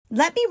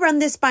Let me run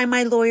this by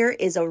my lawyer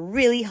is a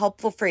really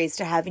helpful phrase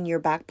to have in your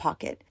back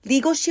pocket.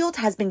 Legal Shield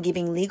has been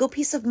giving legal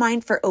peace of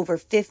mind for over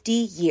 50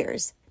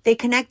 years. They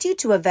connect you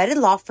to a vetted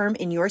law firm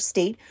in your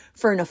state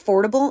for an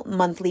affordable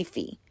monthly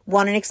fee.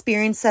 Want an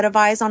experienced set of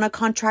eyes on a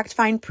contract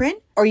fine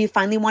print? Or you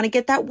finally want to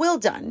get that will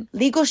done?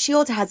 Legal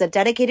Shield has a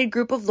dedicated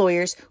group of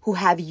lawyers who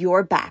have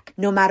your back,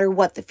 no matter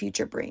what the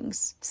future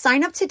brings.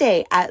 Sign up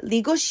today at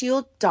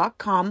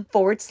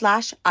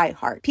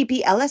LegalShield.com/iHeart.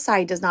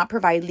 PPLSI does not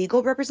provide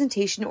legal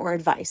representation or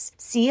advice.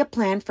 See a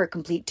plan for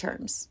complete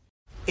terms.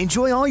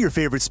 Enjoy all your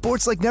favorite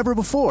sports like never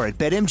before at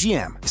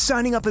BetMGM.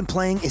 Signing up and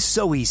playing is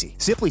so easy.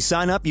 Simply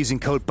sign up using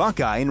code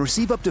Buckeye and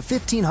receive up to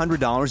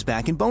 $1,500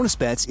 back in bonus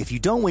bets if you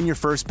don't win your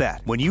first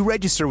bet. When you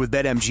register with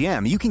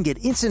BetMGM, you can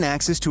get instant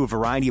access to a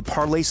variety of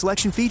parlay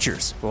selection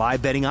features,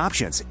 live betting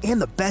options,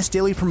 and the best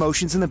daily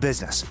promotions in the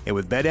business. And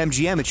with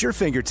BetMGM at your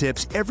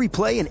fingertips, every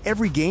play and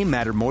every game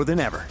matter more than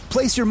ever.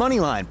 Place your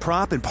moneyline,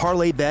 prop, and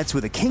parlay bets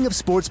with the king of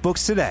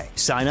sportsbooks today.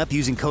 Sign up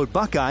using code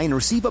Buckeye and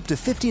receive up to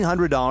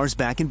 $1,500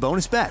 back in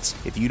bonus bets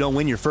if you don't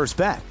win your first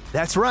bet.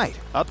 That's right,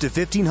 up to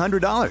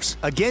 $1,500.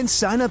 Again,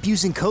 sign up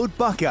using code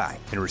Buckeye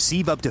and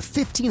receive up to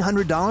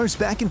 $1,500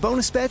 back in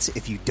bonus bets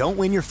if you don't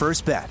win your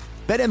first bet.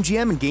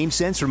 BetMGM and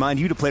GameSense remind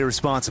you to play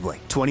responsibly.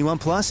 21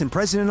 plus and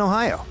present in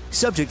Ohio.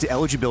 Subject to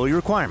eligibility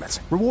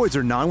requirements. Rewards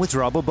are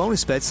non-withdrawable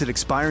bonus bets that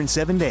expire in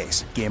 7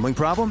 days. Gambling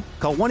problem?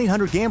 Call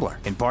 1-800-GAMBLER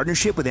in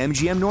partnership with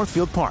MGM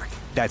Northfield Park.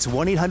 That's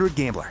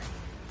 1-800-GAMBLER.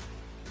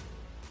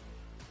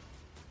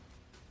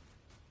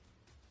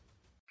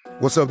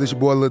 What's up, this your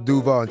boy Lil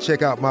Duval, and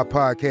check out my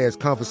podcast,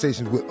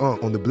 Conversations with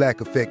Unc, on the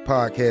Black Effect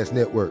Podcast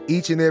Network.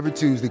 Each and every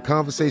Tuesday,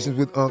 Conversations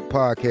with Unc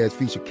podcast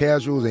feature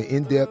casual and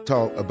in-depth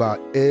talk about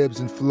ebbs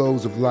and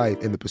flows of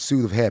life and the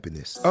pursuit of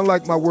happiness.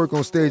 Unlike my work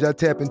on stage, I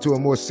tap into a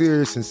more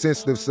serious and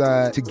sensitive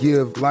side to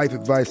give life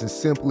advice and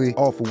simply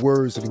offer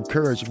words of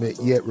encouragement,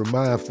 yet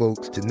remind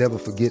folks to never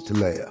forget to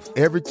laugh.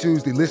 Every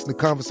Tuesday, listen to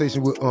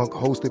Conversation with Unc,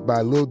 hosted by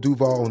Lil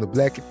Duval on the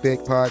Black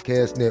Effect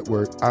Podcast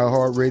Network,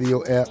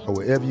 iHeartRadio app, or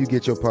wherever you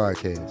get your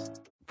podcasts.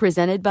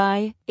 Presented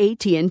by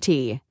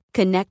AT&T.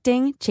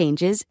 Connecting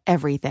changes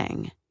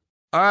everything.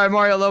 All right,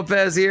 Mario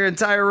Lopez here,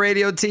 entire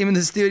radio team in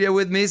the studio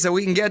with me so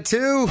we can get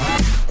to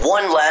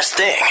one last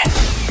thing.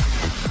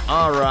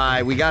 All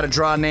right, we got to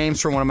draw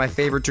names for one of my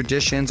favorite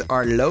traditions,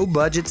 our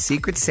low-budget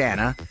Secret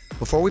Santa.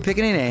 Before we pick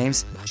any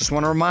names, just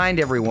want to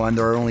remind everyone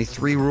there are only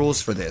 3 rules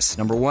for this.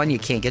 Number 1, you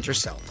can't get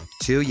yourself.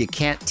 2, you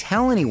can't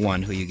tell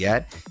anyone who you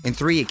get. And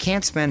 3, you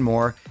can't spend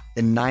more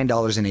than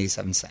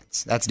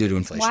 $9.87. That's due to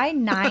inflation. Why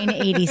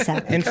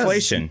 $9.87?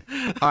 Inflation.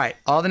 All right,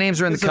 all the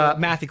names are in the cup. A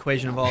math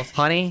equation involved.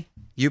 Honey,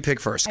 you pick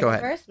first. Go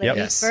ahead. First?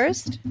 Ladies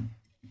first?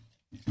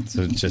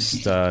 So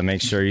just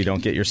make sure you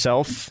don't get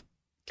yourself.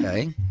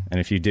 Okay. And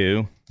if you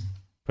do,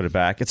 put it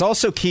back. It's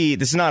also key.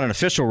 This is not an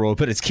official rule,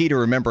 but it's key to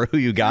remember who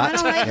you got. I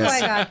don't like who I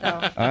got,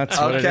 though. That's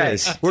what it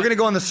is. We're going to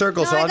go in the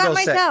circle, so I I'll got go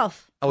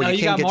myself. Oh, well, No, you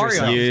you can't got get Mario.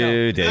 yourself.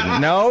 You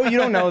didn't. No, you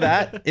don't know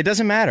that. It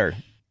doesn't matter.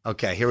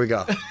 Okay, here we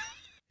go.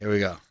 Here we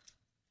go.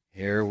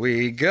 Here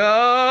we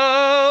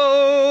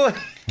go. Oh,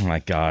 my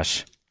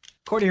gosh.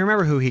 Courtney,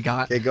 remember who he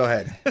got. Okay, go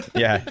ahead.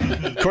 Yeah.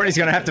 Courtney's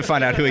going to have to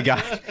find out who he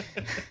got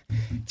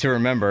to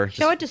remember.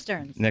 Show it to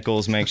Stearns.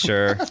 Nichols, make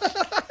sure.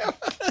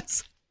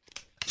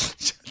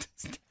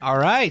 All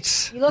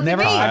right. You look at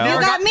me. You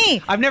got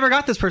me. I've never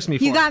got this person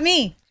before. You got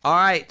me. All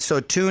right, so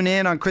tune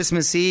in on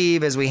Christmas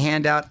Eve as we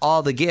hand out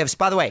all the gifts.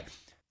 By the way,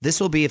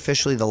 this will be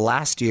officially the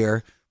last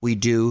year we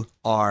do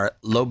our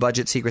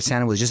low-budget Secret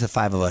Santa with just the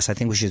 5 of us. I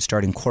think we should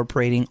start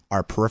incorporating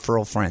our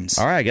peripheral friends.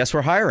 All right, I guess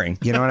we're hiring.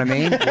 You know what I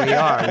mean?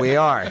 We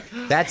are.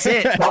 That's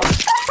it.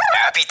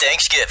 Happy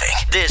Thanksgiving.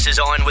 This is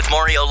On with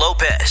Mario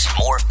Lopez.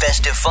 More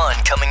festive fun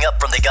coming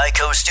up from the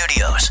Geico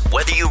Studios.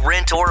 Whether you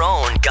rent or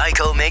own,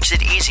 Geico makes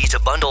it easy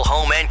to bundle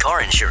home and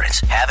car insurance.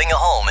 Having a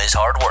home is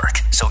hard work,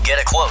 so get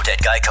a quote at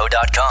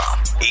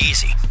geico.com.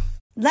 Easy.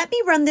 Let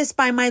me run this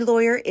by my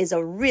lawyer is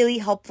a really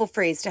helpful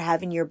phrase to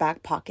have in your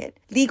back pocket.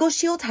 Legal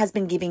Shield has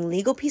been giving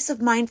legal peace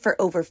of mind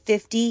for over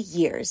 50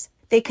 years.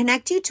 They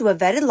connect you to a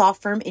vetted law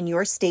firm in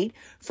your state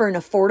for an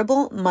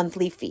affordable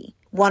monthly fee.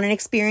 Want an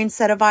experienced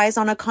set of eyes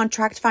on a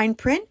contract fine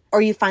print?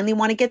 Or you finally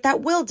want to get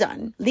that will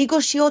done? Legal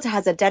Shield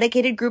has a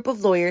dedicated group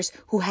of lawyers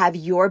who have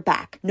your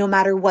back, no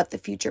matter what the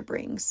future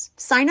brings.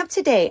 Sign up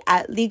today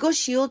at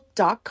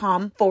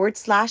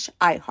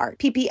LegalShield.com/iHeart.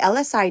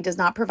 PPLSI does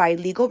not provide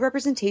legal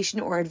representation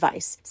or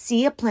advice.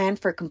 See a plan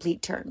for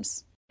complete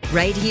terms.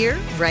 Right here,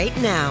 right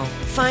now.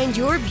 Find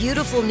your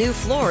beautiful new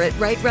floor at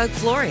Right Rug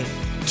Flooring.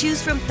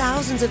 Choose from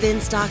thousands of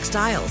in-stock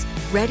styles,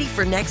 ready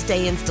for next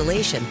day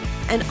installation,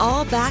 and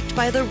all backed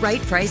by the right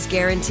price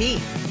guarantee.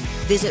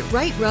 Visit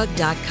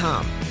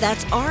rightrug.com.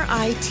 That's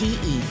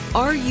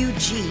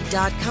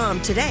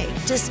RITERUG.com today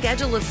to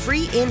schedule a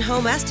free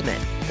in-home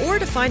estimate or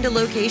to find a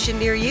location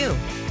near you.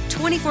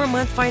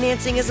 24-month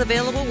financing is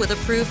available with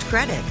approved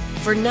credit.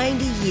 For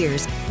 90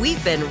 years,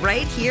 we've been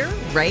right here,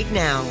 right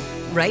now.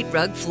 Right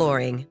Rug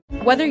Flooring.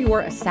 Whether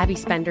you're a savvy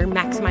spender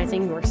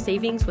maximizing your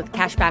savings with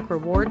cashback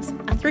rewards,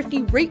 a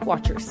thrifty rate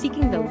watcher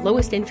seeking the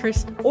lowest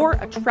interest, or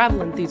a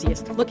travel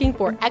enthusiast looking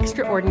for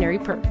extraordinary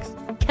perks,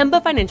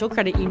 Kemba Financial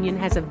Credit Union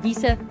has a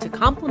visa to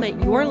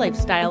complement your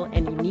lifestyle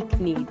and unique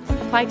needs.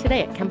 Apply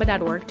today at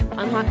Kemba.org to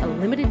unlock a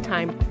limited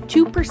time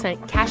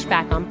 2% cash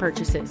back on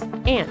purchases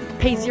and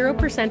pay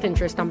 0%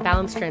 interest on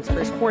balance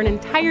transfers for an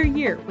entire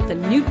year with a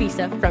new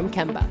visa from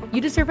Kemba.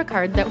 You deserve a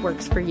card that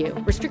works for you.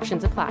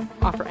 Restrictions apply.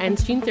 Offer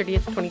ends June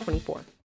 30th, 2024.